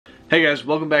Hey guys,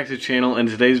 welcome back to the channel. In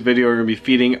today's video we're going to be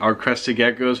feeding our Crested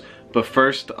Geckos, but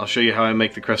first I'll show you how I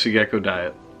make the Crested Gecko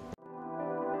diet.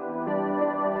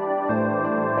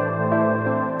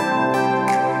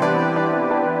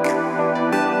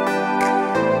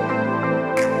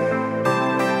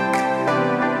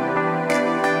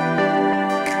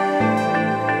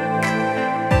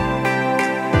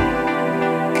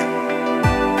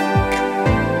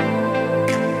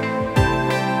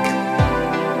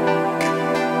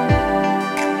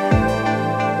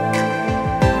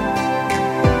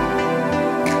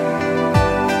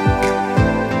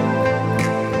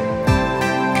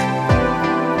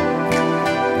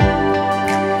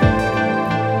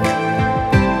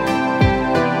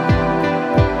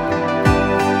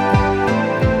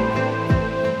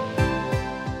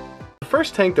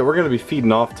 First tank that we're going to be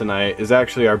feeding off tonight is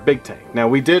actually our big tank. Now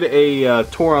we did a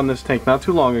tour on this tank not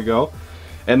too long ago,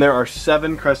 and there are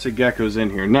 7 Crested Geckos in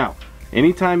here. Now,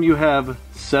 anytime you have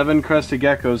 7 Crested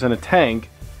Geckos in a tank,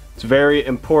 it's very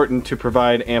important to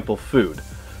provide ample food.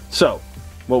 So,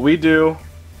 what we do,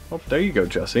 oh, there you go,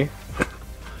 Jesse.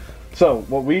 So,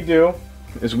 what we do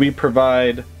is we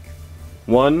provide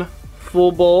one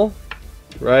full bowl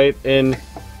right in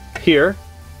here.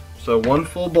 So, one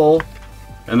full bowl.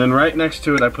 And then right next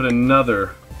to it I put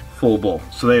another full bowl.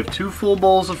 So they have 2 full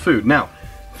bowls of food. Now,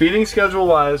 feeding schedule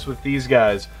wise with these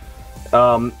guys,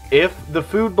 if the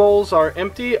food bowls are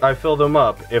empty, I fill them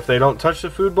up. If they don't touch the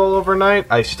food bowl overnight,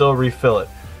 I still refill it.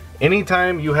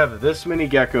 Anytime you have this many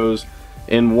geckos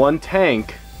in one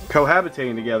tank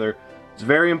cohabitating together, it's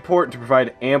very important to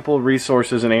provide ample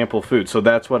resources and ample food. So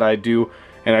that's what I do,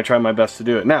 and I try my best to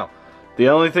do it. Now, the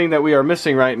only thing that we are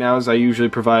missing right now is I usually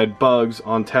provide bugs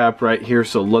on tap right here,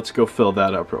 so let's go fill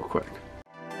that up real quick.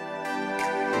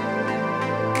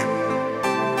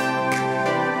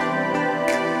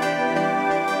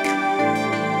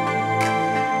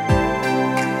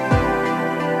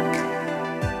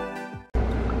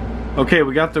 Okay,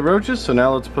 we got the roaches, so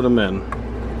now let's put them in.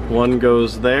 One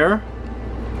goes there,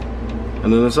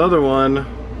 and then this other one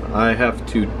I have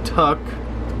to tuck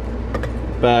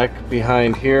back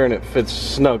behind here, and it fits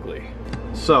snugly.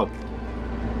 So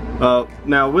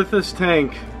now with this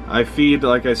tank I feed,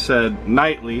 like I said,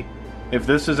 nightly. If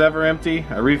this is ever empty,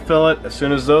 I refill it. As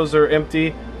soon as those are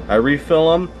empty, I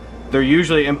refill them. They're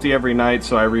usually empty every night,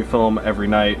 so I refill them every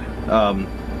night.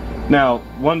 Now,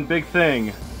 one big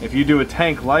thing, if you do a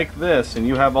tank like this and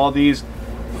you have all these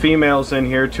females in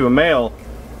here to a male,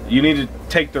 you need to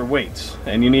take their weights,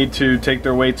 and you need to take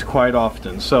their weights quite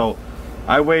often. So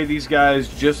I weigh these guys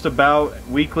just about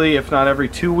weekly, if not every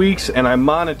 2 weeks, and I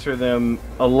monitor them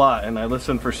a lot, and I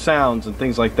listen for sounds and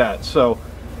things like that. So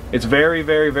it's very,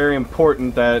 very, very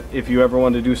important that if you ever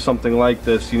want to do something like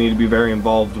this, you need to be very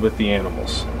involved with the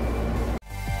animals.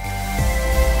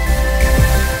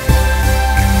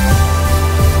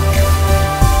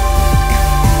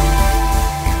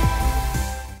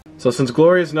 So since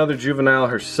Gloria is another juvenile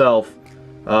herself,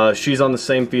 she's on the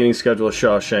same feeding schedule as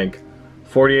Shawshank.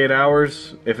 48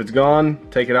 hours, if it's gone,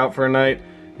 take it out for a night.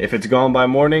 If it's gone by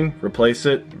morning, replace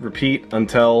it, repeat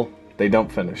until they don't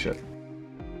finish it.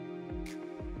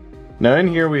 Now in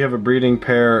here we have a breeding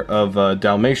pair of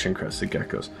Dalmatian Crested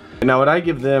Geckos. Now what I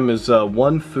give them is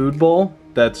one food bowl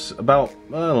that's about,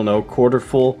 I don't know, quarter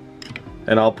full,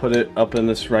 and I'll put it up in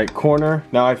this right corner.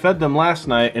 Now I fed them last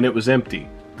night and it was empty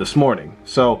this morning.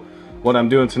 So what I'm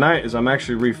doing tonight is I'm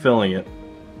actually refilling it.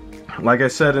 Like I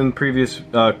said in previous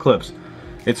clips,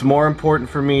 it's more important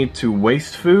for me to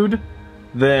waste food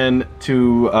than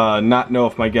to not know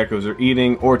if my geckos are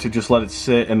eating, or to just let it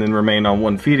sit and then remain on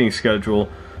one feeding schedule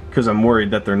because I'm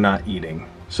worried that they're not eating.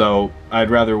 So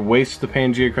I'd rather waste the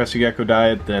Pangea Crested Gecko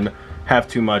diet than have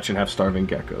too much and have starving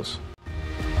geckos.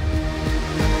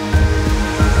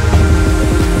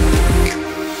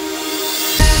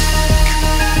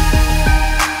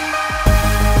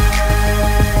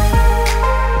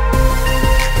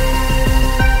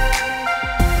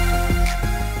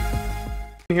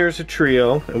 Here's a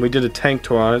trio, and we did a tank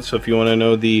tour on it, so if you want to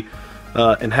know the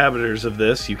inhabitants of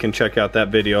this, you can check out that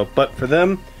video. But for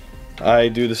them, I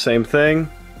do the same thing.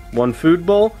 One food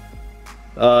bowl.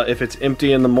 If it's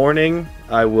empty in the morning,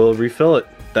 I will refill it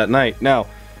that night. Now,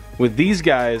 with these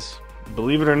guys,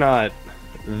 believe it or not,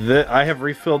 I have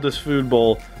refilled this food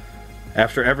bowl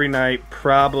after every night,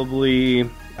 probably,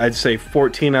 I'd say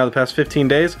 14 out of the past 15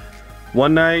 days.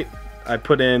 One night, I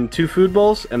put in 2 food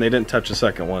bowls, and they didn't touch the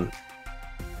second one.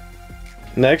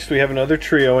 Next, we have another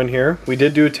trio in here. We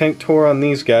did do a tank tour on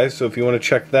these guys, so if you want to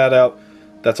check that out,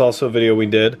 that's also a video we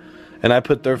did. And I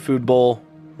put their food bowl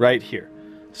right here.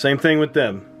 Same thing with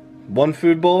them. One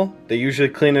food bowl, they usually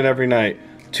clean it every night.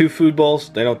 2 food bowls,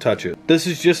 they don't touch it. This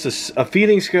is just a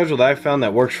feeding schedule that I found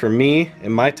that works for me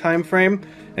in my time frame,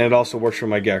 and it also works for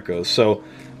my geckos. So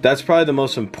that's probably the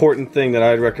most important thing that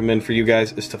I'd recommend for you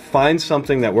guys, is to find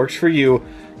something that works for you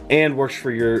and works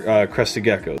for your crested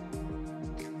geckos.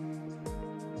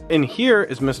 And here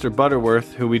is Mr.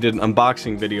 Butterworth, who we did an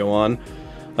unboxing video on.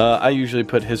 I usually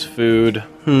put his food,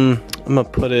 I'm gonna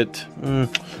put it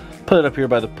up here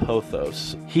by the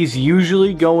pothos. He's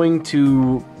usually going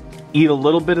to eat a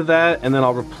little bit of that, and then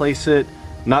I'll replace it,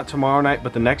 not tomorrow night,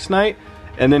 but the next night,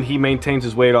 and then he maintains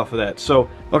his weight off of that. So,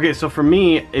 okay, so for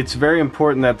me, it's very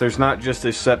important that there's not just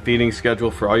a set feeding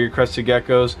schedule for all your crested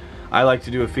geckos. I like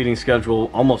to do a feeding schedule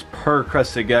almost per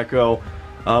crested gecko.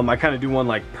 I kind of do one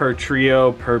like per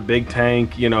trio, per big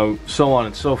tank, you know, so on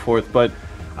and so forth, but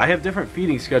I have different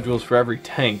feeding schedules for every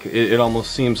tank, it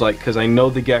almost seems like, because I know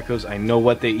the geckos, I know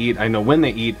what they eat, I know when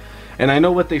they eat, and I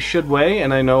know what they should weigh,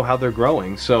 and I know how they're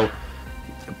growing. So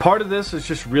part of this is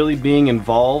just really being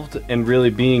involved and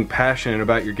really being passionate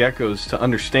about your geckos to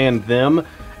understand them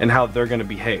and how they're going to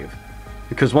behave.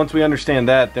 Because once we understand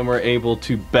that, then we're able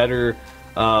to better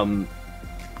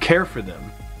care for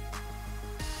them.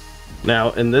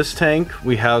 Now in this tank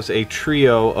we house a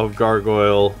trio of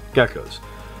gargoyle geckos.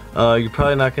 You're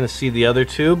probably not going to see the other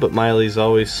 2, but Miley's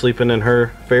always sleeping in her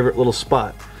favorite little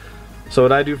spot. So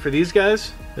what I do for these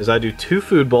guys is I do 2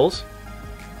 food bowls.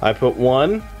 I put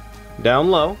one down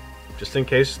low, just in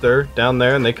case they're down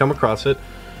there and they come across it.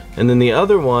 And then the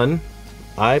other one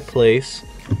I place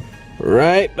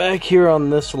right back here on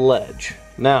this ledge.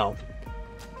 Now,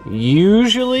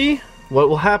 usually what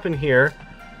will happen here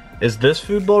is this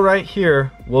food bowl right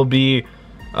here will be,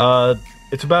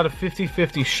 it's about a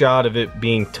 50-50 shot of it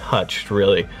being touched,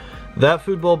 really. That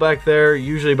food bowl back there,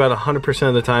 usually about 100%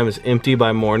 of the time, is empty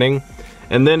by morning.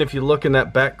 And then if you look in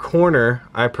that back corner,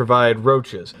 I provide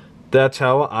roaches. That's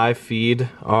how I feed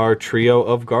our trio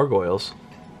of gargoyles.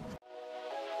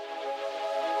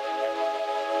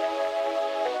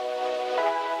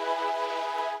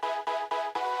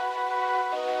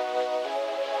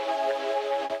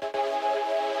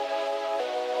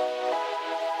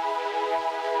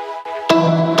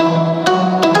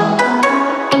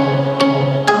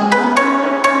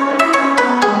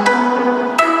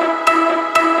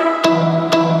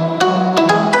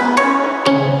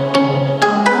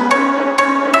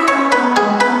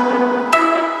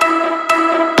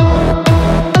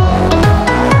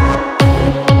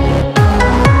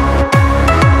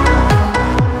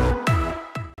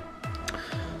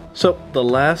 So the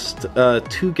last 2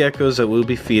 geckos that we'll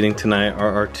be feeding tonight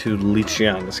are our 2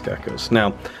 Leachianus geckos.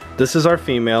 Now, this is our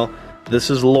female,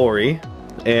 this is Lori,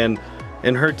 and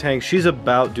in her tank, she's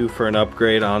about due for an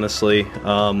upgrade, honestly.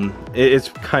 It's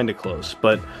kind of close,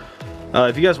 but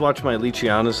if you guys watch my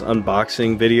Leachianus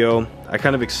unboxing video, I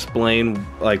kind of explain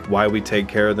like why we take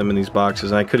care of them in these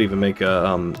boxes, and I could even make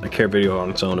a care video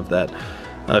on its own of that.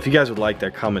 If you guys would like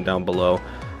that, comment down below.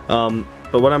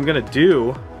 But what I'm gonna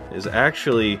do is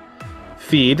actually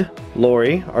feed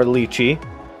Lori, our Leachy,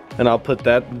 and I'll put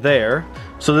that there.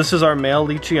 So this is our male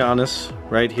Leachianus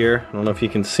right here. I don't know if you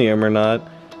can see him or not.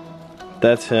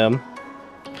 That's him.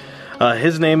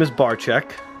 His name is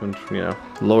Barchek. You know,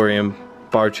 Lori and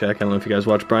Barchek. I don't know if you guys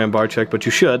watch Brian Barchek, but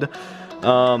you should.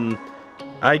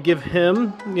 I give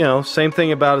him, you know, same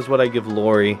thing about as what I give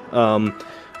Lori.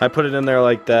 I put it in there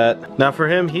like that. Now for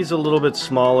him, he's a little bit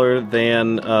smaller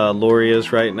than Lori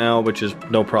is right now, which is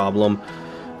no problem.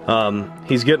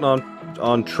 He's getting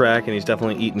on track, and he's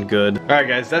definitely eating good. Alright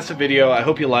guys, that's the video. I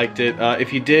hope you liked it.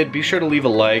 If you did, be sure to leave a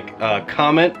like,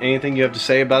 comment anything you have to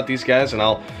say about these guys, and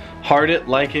I'll heart it,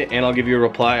 like it, and I'll give you a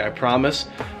reply, I promise.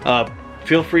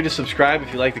 Feel free to subscribe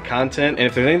if you like the content, and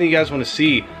if there's anything you guys want to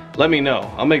see, let me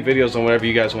know. I'll make videos on whatever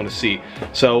you guys want to see.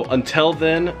 So until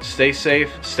then, stay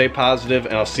safe, stay positive,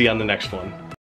 and I'll see you on the next one.